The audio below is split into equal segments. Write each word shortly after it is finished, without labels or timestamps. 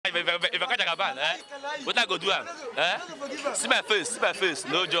if I catch Jagaban, what I go do? See my face,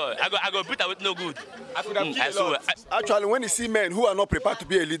 no joy. I go beat her with no good. Actually, when you see men who are not prepared to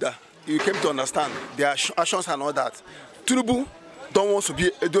be a leader, you came to understand their actions and all that. Tinubu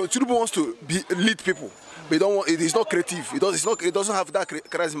Tinubu wants to lead people, but it is not creative. It doesn't have that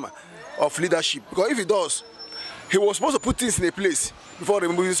charisma of leadership. Because if it does, he was supposed to put things in a place before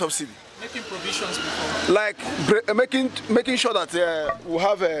removing subsidy. Making provisions before. Like making sure that we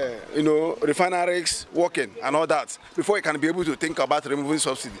have refineries working and all that before he can be able to think about removing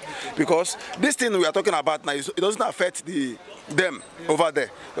subsidy. Because this thing we are talking about now, it doesn't affect them over there.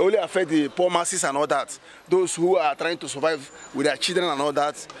 It only affect the poor masses and all that. Those who are trying to survive with their children and all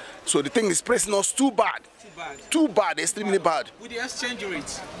that. So the thing is pressing us too bad. Too bad, extremely bad. With the exchange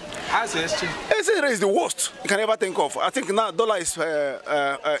rate, how's the exchange? Exchange rate is the worst you can ever think of. I think now dollar is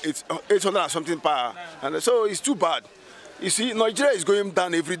it's 800 and something per, and so it's too bad. You see, Nigeria is going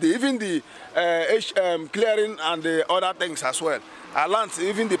down every day. Even the clearing and the other things as well. I learned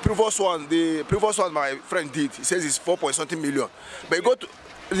even the previous one my friend did. He says it's 4.something million. But you go to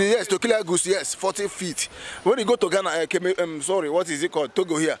to clear goods, yes, 40 feet. When you go to Ghana, what is it called?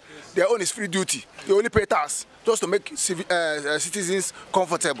 Togo here, their own is free duty. You only pay tax just to make citizens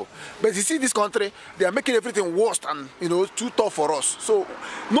comfortable. But you see this country, they are making everything worse and too tough for us. So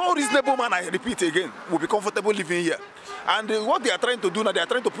no reasonable man, I repeat again, will be comfortable living here. And what they are trying to do now, they are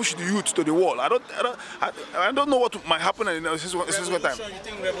trying to push the youth to the wall. I don't know what might happen in this time. You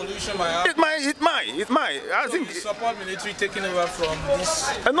think revolution might happen? It might. I think. You support military taking over from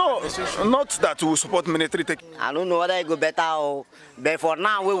this? No, not that we support military taking. I don't know whether it go better but for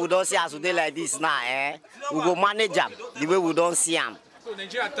now we don't see us today like this now. We go manage them the way we don't see them. So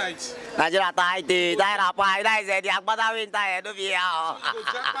Nigeria tight. Nigeria tight. We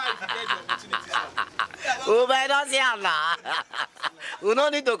don't see them now. We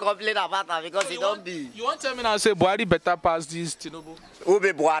don't need to complain about that because it don't be. You want to tell me now say Buhari better pass this Tinubu? Who be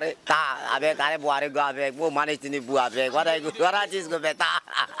Buhari? Buhari go avek. We manage Tinubu avek. What is go better?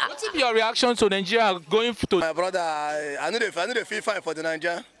 What is your reaction to Nigeria going to? My brother, I need to feel fine for the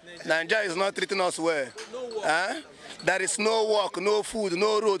Nigeria. Nigeria is not treating us well. No work. There is no work, no food,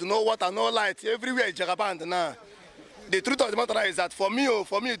 no road, no water, no light. Everywhere is Jagaband now. The truth of the matter is that for me,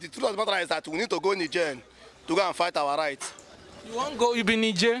 the truth of the matter is that we need to go Niger to go and fight our rights. You won't go? You be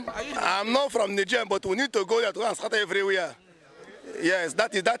Niger? I'm not from Niger, but we need to go there to go and scatter everywhere. Yes,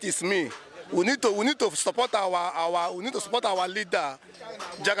 that is me. We need to support our leader,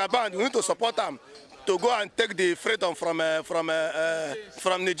 Jagaband. We need to support him to go and take the freedom from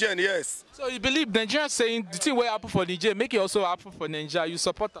Niger. Yes. So you believe Nigeria saying the thing will happen for Niger, make it also happen for Nigeria? You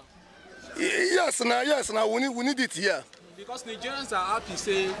support them? Yes, now we need it here. Because Nigerians are happy,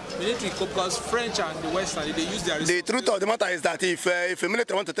 say military, because French and the Western, they use their resources. The truth of the matter is that if a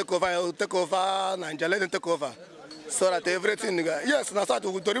military want to take over Nigeria, let them take over. So that everything, yes, now start to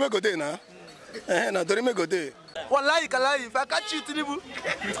Dorime go there now. Now Dorime go there. Wallahi, Kalahi, if I catch you, Tinubu,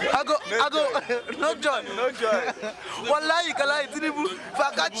 I go, no joy. Wallahi, Kalahi, Tinubu, if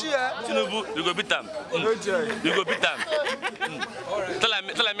I catch you, Tinubu, you go beat them. No joy. You go beat them.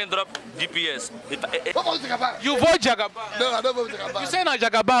 Tell me drop GPS. You vote Jagaban? No, I don't vote Jagaban. You say now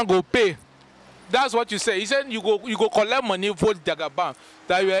Jagaban go pay. That's what you say. He said you go collect money, vote Jagaban.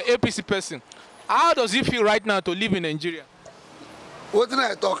 That you are an APC person. How does it feel right now to live in Nigeria? What did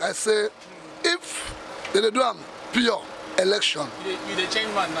I talk? I say, if they do a pure election. You the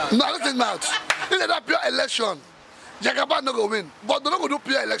change man now? No, let's not. If they do a pure election, Jagaban no go win. But they don't go do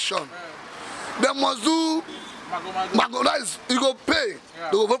pure election. They must do Magonize. You go pay.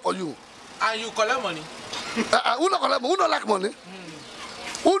 They go vote for you. And you collect money? Who not collect money? Who not like money?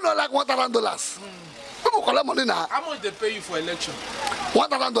 Who not like $1,000? People collect money now. How much they pay you for election?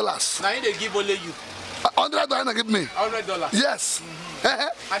 $1,000. Now they give only you. $100 they give me. $100? Yes.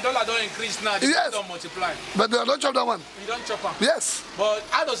 And dollar don't increase now, yes. Don't multiply. But they don't chop that one. You don't chop them? Yes. But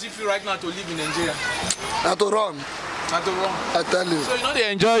how does it feel right now to live in Nigeria? Not to run. Not to run? I tell you. So you know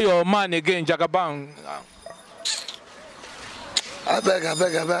they enjoy your man again, Jagaban? I beg. I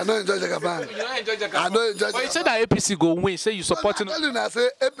don't enjoy Jagaban. You don't enjoy Jagaban? I don't enjoy Jagaban. But you said that APC go win. Say you supporting. I tell you now, I say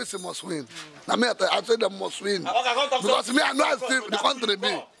APC must win. I say they must win. Because me, I know I still the country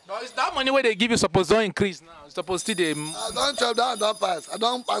be. It's that money where they give you supposed to increase now. It's supposed to they. I don't chop that, I don't pass. I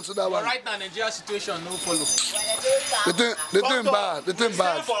don't pass to that one. But right now, Nigeria situation no follow. The thing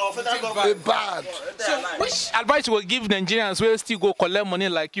bad. They bad. So which advice you will give Nigerians who still go collect money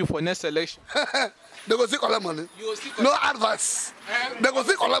like you for next election? They go still collect money. No advice. They go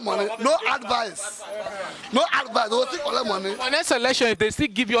still collect money. No advice. No advice. They go still collect money. For next election, if they still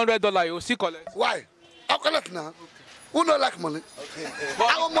give you $100, you will still collect. Why? I'll collect now. Who don't like money?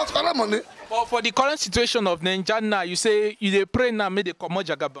 I must collect money. But for the current situation of Nigeria now, you say you dey pray now, make they come out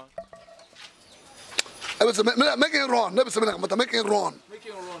Jagaban. Make it run. Make it run.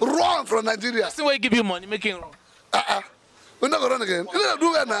 Run from Nigeria. That's the way give you money, make it run. We're not going to run again. You need to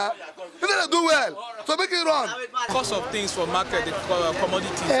do well now. You need to do well. So make it run. Cost of things for market, the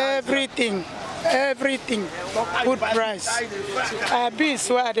commodities. Everything. Good price. Beans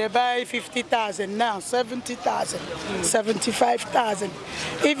where they buy 50,000 now, 70,000, 75,000.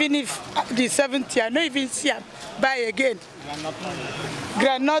 Even if the 70, I don't even see them buy again.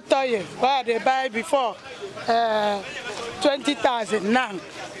 Groundnut oil where they buy before 20,000 now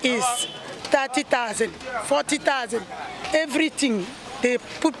is 30,000, 40,000. Everything. They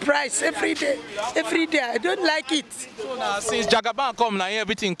put price every day. I don't like it. So now, since Jagaban come now,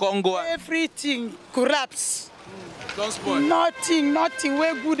 everything can go. Everything collapse. Don't spoil. Nothing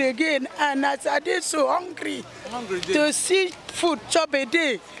way good again. And as I did so hungry to see food chop a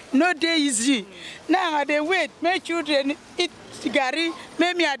day, no day easy. Now they wait, make children eat gari,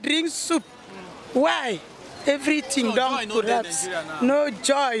 make me a drink soup. Why? Everything no don't collapse. No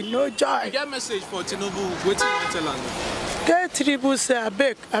joy. You get a message for Tinubu, waiting to tell them. Get Tinubu say, I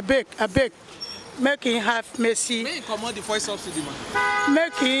beg. Make him have mercy. May he come out the voice subsidy, man.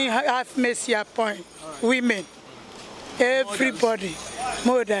 Make him have mercy upon women. Everybody.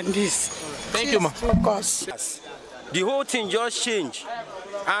 More than this. Thank you, man. The whole thing just changed.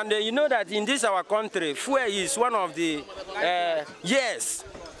 And you know that in this our country, fuel is one of the, yes.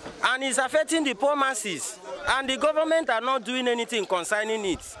 And it's affecting the poor masses. And the government are not doing anything concerning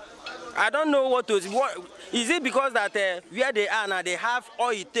it. I don't know what is it because that where they are now they have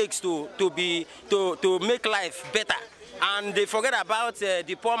all it takes to make life better, and they forget about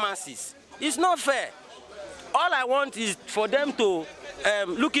the poor masses. It's not fair. All I want is for them to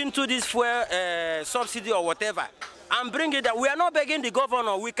look into this fuel subsidy or whatever and bring it. We are not begging the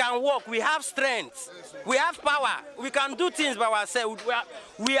governor. We can work. We have strength. We have power. We can do things by ourselves.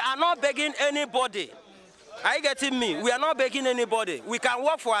 We are not begging anybody. Are you getting me? We are not begging anybody. We can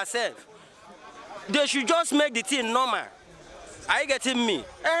work for ourselves. They should just make the thing normal. Are you getting me?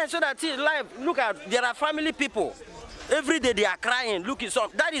 So that life, look at, there are family people. Every day they are crying. Look at some.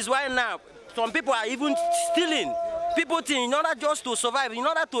 That is why now some people are even stealing. People think in order just to survive, in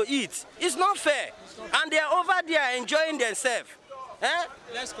order to eat. It's not fair. And they are over there enjoying themselves.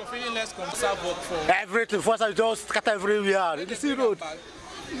 Let's conserve work for everything. First, I just scatter everywhere. You see road.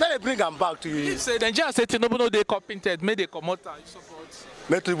 Let me bring them back to you. Say Nigerians say Tinubu no dey competent, may they come out and support.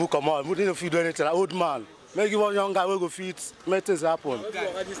 Make Tinubu come out. We didn't feed anything. An old man. Make one young guy will go feed. Make things happen. Okay.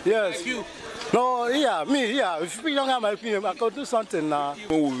 Yes. Like you. No, yeah, me, yeah. If you young guy, my opinion, I can do something now.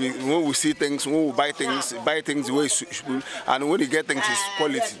 When we see things, when we buy things the way it should, and when we get things, it's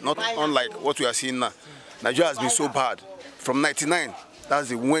quality, not unlike what we are seeing now. Nigeria has been so bad from '99.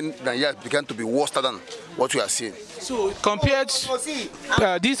 That's when Nigeria began to be worse than what we are seeing. So, compared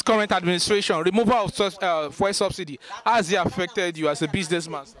to this current administration, removal of fuel subsidy, how has it affected you as a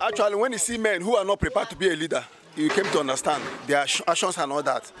businessman? Actually, when you see men who are not prepared to be a leader, you came to understand their actions and all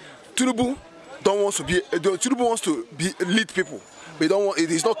that. Tinubu wants to lead people, but it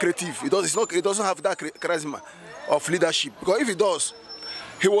is not creative. It doesn't have that charisma of leadership. Because if it does,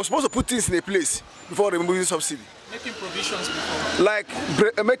 he was supposed to put things in a place before removing subsidy. Making provisions before. Like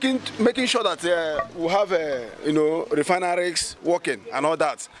making sure that we have refineries working and all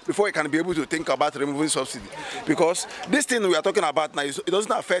that before we can be able to think about removing subsidy. Because this thing we are talking about now, it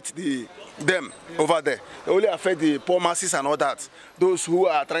doesn't affect them over there. It only affect the poor masses and all that. Those who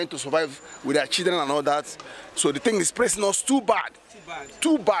are trying to survive with their children and all that. So the thing is pressing us too bad.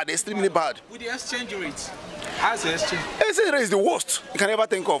 Too bad, extremely bad. With the exchange rate, how's the exchange? Exchange rate is the worst you can ever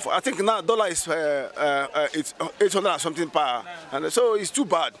think of. I think now dollar is it's 800 and something per, and so it's too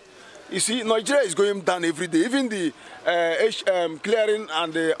bad. You see, Nigeria is going down every day. Even the clearing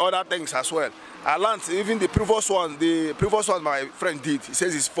and the other things as well. I learned even the previous one my friend did. He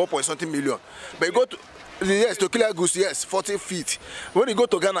says it's 4.something million. But you go to to clear goods, yes, 40 feet. When you go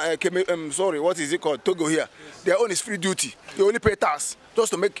to Ghana, what is it called? Togo here, their own is free duty. You only pay tax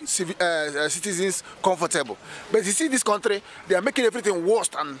just to make citizens comfortable. But you see this country, they are making everything worse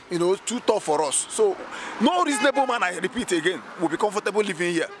and too tough for us. So no reasonable man, I repeat again, will be comfortable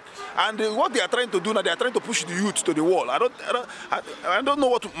living here. And what they are trying to do now, they are trying to push the youth to the wall. I don't know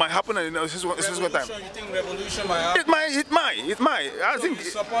what might happen in this time. You think revolution might happen? It might. I think.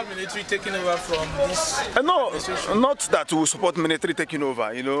 Support military taking over from this No, not that we support military taking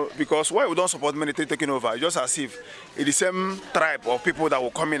over, you know, because why we don't support military taking over, just as if it's the same tribe of people that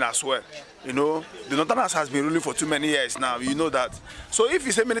will come in as well. You know, the Northerners has been ruling for too many years now, you know that. So if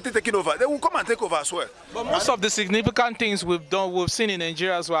it's a military taking over, they will come and take over as well. But most of the significant things we've seen in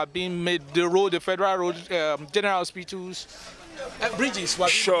Nigeria as well, being made, the federal road, general hospitals, bridges.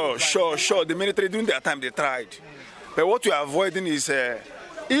 Sure. The military during their time, they tried. But what we are avoiding is,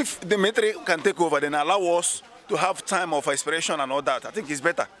 if the military can take over, then allow us to have time of expiration and all that. I think it's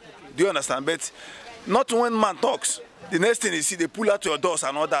better. Do you understand? But not when man talks. The next thing is, see, they pull out your doors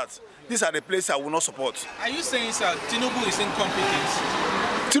and all that. These are the places I will not support. Are you saying, sir, Tinubu is incompetent?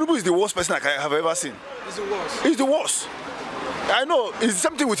 Tinubu is the worst person I have ever seen. He's the worst? He's the worst. I know, it's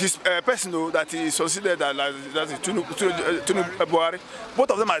something with his personal that he is considered that is Tinubu Buhari.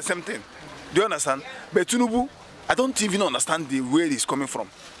 Both of them are the same thing. Do you understand? But Tinubu, I don't even understand the way he's coming from.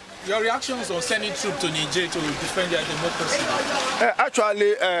 Your reactions on sending troops to Niger to defend their democracy?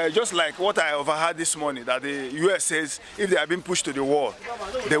 Actually, just like what I overheard this morning, that the US says if they are being pushed to the wall,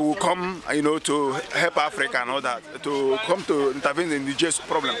 they will come, you know, to help Africa and all that, to come to intervene in Niger's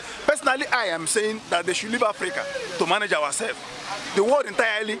problem. Personally, I am saying that they should leave Africa to manage ourselves. The world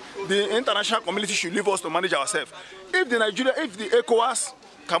entirely, the international community should leave us to manage ourselves. If the ECOWAS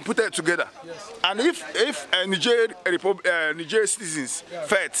can put it together, yes. And if Niger citizens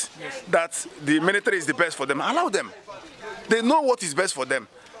felt that the military is the best for them, allow them. They know what is best for them.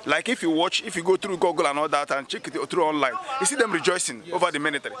 Like if you go through Google and all that and check it through online, you see them rejoicing over the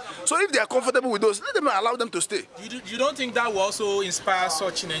military. So if they are comfortable with those, let them allow them to stay. You don't think that will also inspire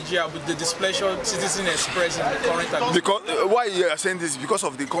such in Nigeria with the displeasure citizens express in the current administration? Because why you are saying this? Because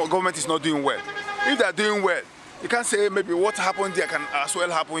of the government is not doing well. If they are doing well, you can't say maybe what happened there can as well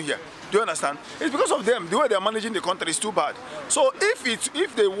happen here. Do you understand? It's because of them. The way they are managing the country is too bad. So if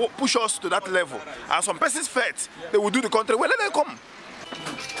they push us to that level and some persons felt they will do the country well, let them come.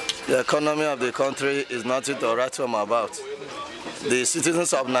 The economy of the country is nothing to write home about. The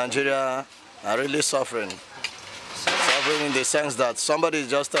citizens of Nigeria are really suffering. Suffering in the sense that somebody is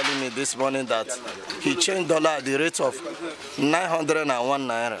just telling me this morning that he changed dollar at the rate of 901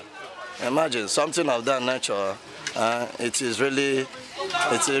 naira. Imagine something of that nature. It's really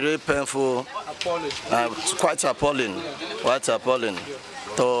painful, quite appalling.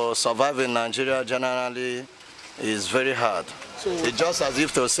 To survive in Nigeria generally is very hard. It's just as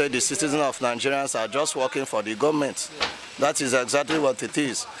if to say the citizens of Nigerians are just working for the government. That is exactly what it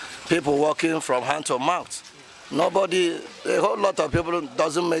is. People working from hand to mouth. Nobody, a whole lot of people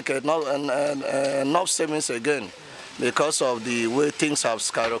doesn't make enough savings again because of the way things have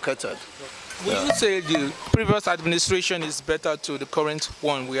skyrocketed. Would you say the previous administration is better to the current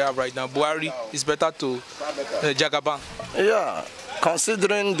one we have right now? Buhari is better to Jagaban? Yeah,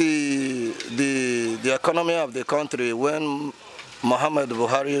 considering the economy of the country when Muhammad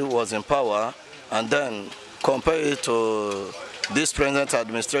Buhari was in power, and then compare it to this present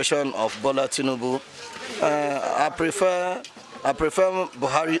administration of Bola Tinubu, I prefer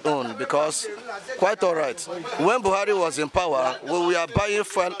Buhari own because quite all right. When Buhari was in power, we were buying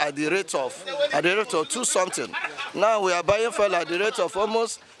fuel at the rate of 2 something. Now we are buying fuel at the rate of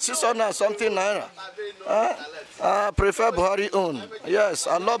almost 600 something naira. I prefer Buhari own. Yes,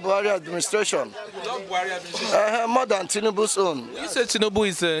 I love Buhari administration. You love Buhari administration? More than Tinubu's own. You say Tinubu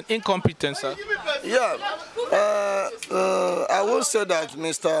is incompetent, sir? Yeah. I will say that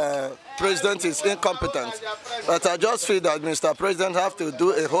Mr. President is incompetent, but I just feel that Mr. President have to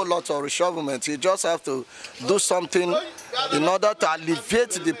do a whole lot of reshufflement. He just have to do something in order to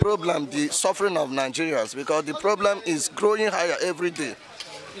alleviate the problem, the suffering of Nigerians, because the problem is growing higher every day.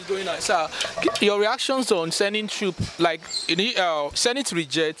 It's going on. Sir, your reactions on sending troops, like Senate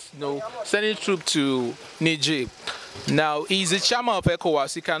rejects, sending troops to Niger. Now, he's the chairman of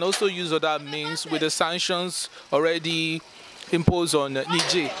ECOWAS. He can also use other means with the sanctions already imposed on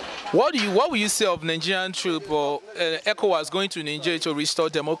Niger. What will you say of Nigerian troops or ECOWAS going to Niger to restore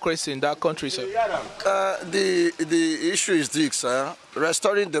democracy in that country, sir? The issue is this,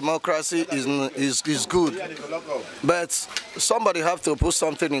 restoring democracy is good, but somebody have to put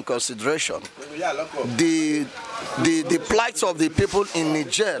something in consideration. The plight of the people in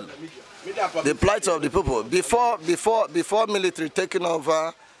Niger, the plight of the people before military taking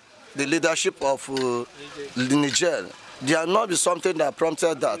over the leadership of Niger. There are not be something that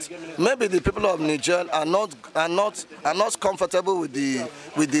prompted that. Maybe the people of Niger are not comfortable with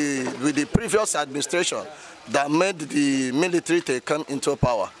the previous administration that made the military take into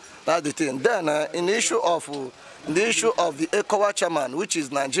power. That's the thing. Then in the issue of the ECOWAS chairman, which is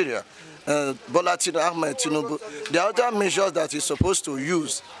Nigeria, Bola Ahmed Tinubu, the other measures that he's supposed to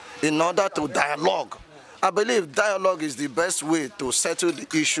use in order to dialogue I believe dialogue is the best way to settle the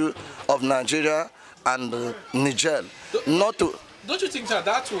issue of Nigeria and Niger. Don't you think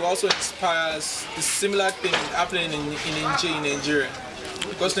that will also inspire the similar thing happening in Nigeria?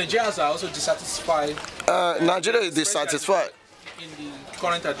 Because Nigerians are also dissatisfied. Nigeria is dissatisfied. In the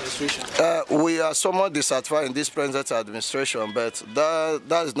current administration. We are somewhat dissatisfied in this present administration, but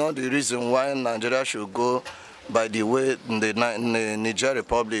that is not the reason why Nigeria should go by the way the Niger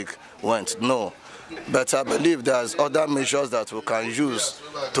Republic went. No. But I believe there's other measures that we can use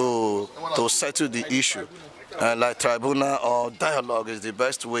to settle the issue. Like tribunal or dialogue is the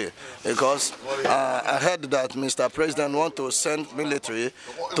best way, because I heard that Mr. President wants to send military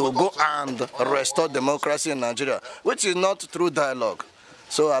to go and restore democracy in Nigeria, which is not through dialogue.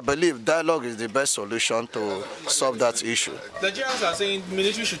 So I believe dialogue is the best solution to solve that issue. Nigerians are saying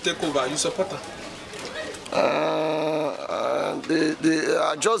military should take over. You support them?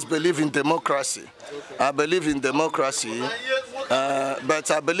 I just believe in democracy. I believe in democracy,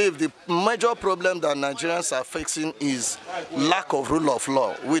 but I believe the major problem that Nigerians are facing is lack of rule of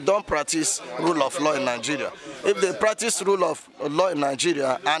law. We don't practice rule of law in Nigeria. If they practice rule of law in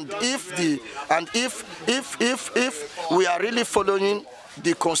Nigeria, and if we are really following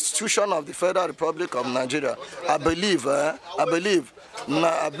the Constitution of the Federal Republic of Nigeria, I believe the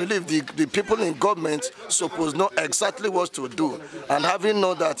people in government supposed know exactly what to do, and having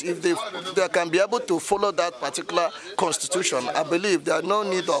know that if they can be able to follow that particular constitution, I believe there are no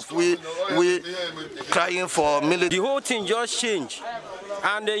need of we crying for military. The whole thing just changed,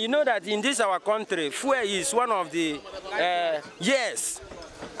 and you know that in this our country, fuel is one of the yes,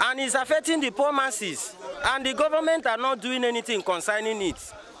 and it's affecting the poor masses, and the government are not doing anything concerning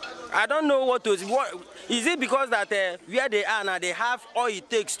it. I don't know what is it because that where they are now they have all it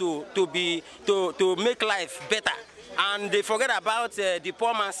takes to make life better, and they forget about the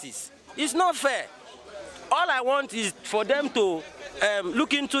poor masses. It's not fair. All I want is for them to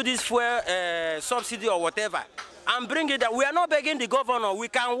look into this fuel subsidy or whatever and bring it down. We are not begging the governor. We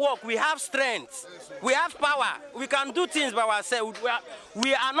can work. We have strength. We have power. We can do things by ourselves.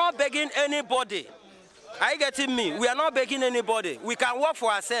 We are not begging anybody. Are you getting me? We are not begging anybody. We can work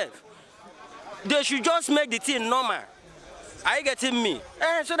for ourselves. They should just make the thing normal. Are you getting me?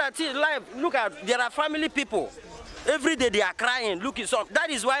 So that life, look at, there are family people. Every day they are crying. Look at some. That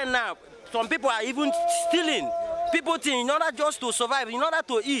is why now some people are even stealing. People think in order just to survive, in order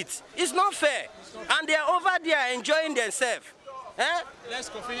to eat. It's not fair. And they are over there enjoying themselves. Less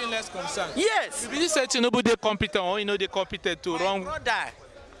feeling less concerned. Yes. You really say Tinubu they competent, or you know they competent to run.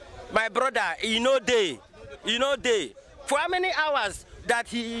 My brother, you know they. For how many hours that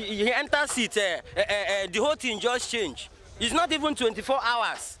he enters it, the whole thing just changed. It's not even 24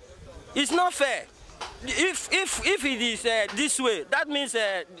 hours. It's not fair. If it is this way, that means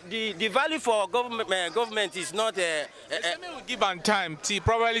the value for government is not. Will give him time,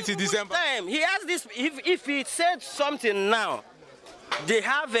 probably to December. Time. He has this. If he said something now, they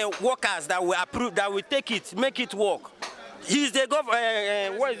have workers that will approve, that will take it, make it work. He's the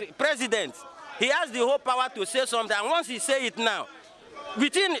president. He has the whole power to say something. And once he say it now,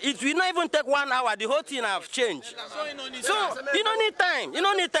 it will not even take 1 hour. The whole thing have changed. So you don't need time. You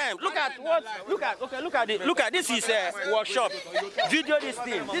don't need time. Look at what. Look at this is a workshop. Video this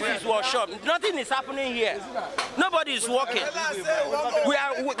thing. This is workshop. Nothing is happening here. Nobody is working. We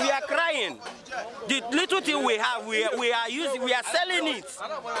are crying. The little thing we have, we are selling it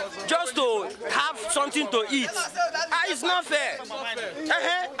just to have something to eat. It's not fair.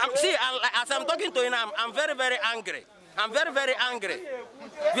 See, as I'm talking to him, I'm very, very angry. I'm very, very angry.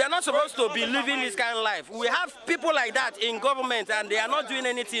 We are not supposed to be living this kind of life. We have people like that in government and they are not doing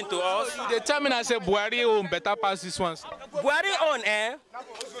anything to us. They tell me I say Buhari own better pass this one. Buhari own,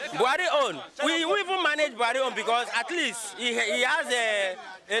 Buhari own. We even manage Buhari own because at least he has a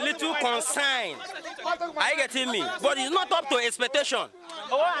little concern. Are you getting me? But it's not up to expectation.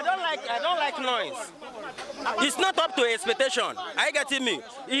 Oh, I don't like noise. It's not up to expectation. Are you getting me?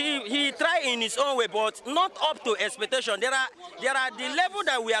 He tried in his own way, but not up to expectation. There are the level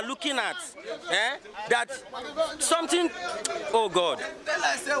that we are looking at. That something. Oh God.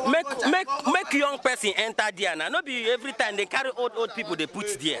 Make young person enter there now. Not be every time they carry old people they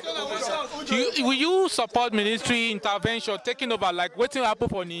put there. Will you support ministry intervention taking over like what will happen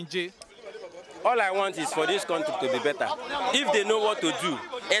for Niger? All I want is for this country to be better. If they know what to do,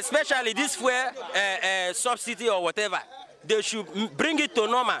 especially this fuel subsidy or whatever, they should bring it to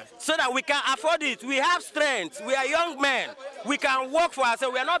normal so that we can afford it. We have strength. We are young men. We can work for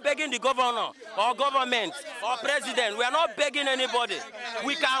ourselves. We are not begging the governor or government or president. We are not begging anybody.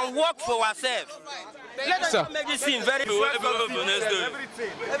 We can work for ourselves. Let us make this scene very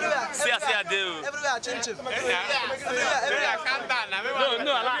See, I do. Everywhere, chin.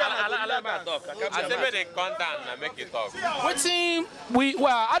 No, allow me to talk. I say make the content and make it talk.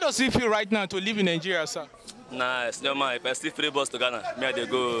 How does it feel right now to live in Nigeria, sir? Nice, no man. If I see free bus to Ghana, me I dey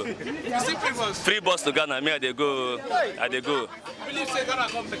go. See free bus? Free bus to Ghana, me I dey go. I dey go. Believe say Ghana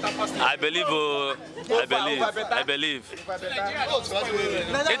come better pass. I believe.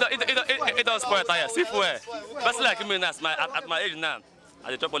 It does spoil tire. See where? Person like me now, at my age now, I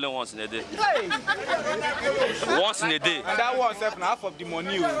dey chop only once in a day. Once in a day. And that was half of the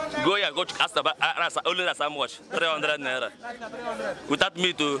money. Go here, go ask about only that's how much? 300 naira. Without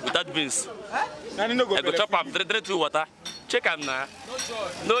meat, without beans. I go chop up 3 water. Check am now.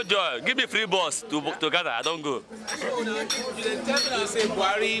 No joy. Give me free bus to Ghana. I don't go. You tell me say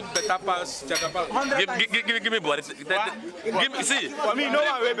Buhari better pass Jagaban. Give me Buhari. Give me see. For me, no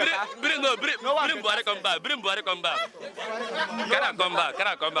one way better. Bring Buhari come back. Bring Buhari come back. Can I come back? Can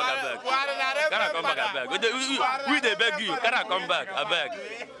I come back? I beg. Can I come back? I beg. We they beg you. Can I come back? I beg.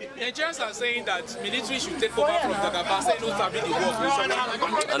 Nigerians are saying that military should take over from Jagaban. Say no sabi the work.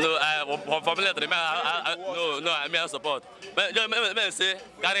 No, for military, no, I mean I support. But say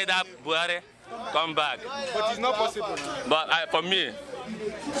carry that Buhari, come back. But it's not possible. But for me.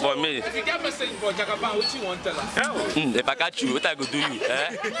 If you get message for Jagaban, what you want to tell us? If I catch you, what I go do you?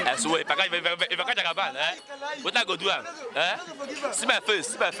 I swear, if I catch Jagaban, what I go do? See my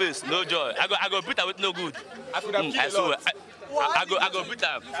face, no joy. I go beat her with no good. I could have I swear. I go beat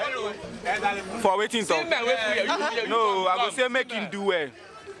her. For waiting talk. No, I go say make him do well.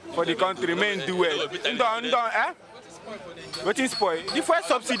 For the country, men do well. Wetin spoil? The first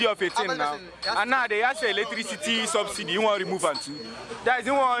subsidy of 18 now. And now they have electricity subsidy. You want to remove it too. That is,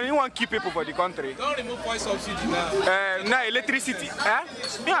 you want to keep people for the country. Don't remove oil subsidy now. Now electricity.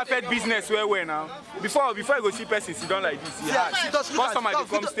 You have fed business well now. Before you go see person sit down like this. Customer they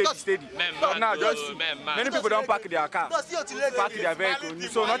come steady. But now just see. Many people don't park their car, park their vehicle.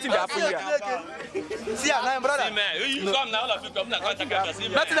 So nothing they happen here. See ya, now brother. See man, you come now, all of you come now. Nothing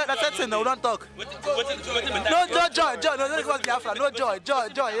like that's it. No, we don't talk. No joy, no Biafra, no joy,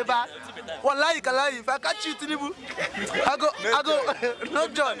 Eba. One lie, if I catch you, Tinubu, I go, no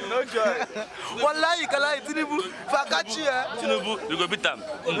joy. One lie, Tinubu, if I catch you, Tinubu, you go beat them.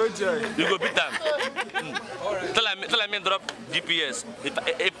 No joy. You go beat them. Tell me drop GPS.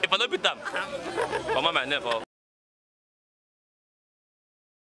 If I don't beat them, come on, my never.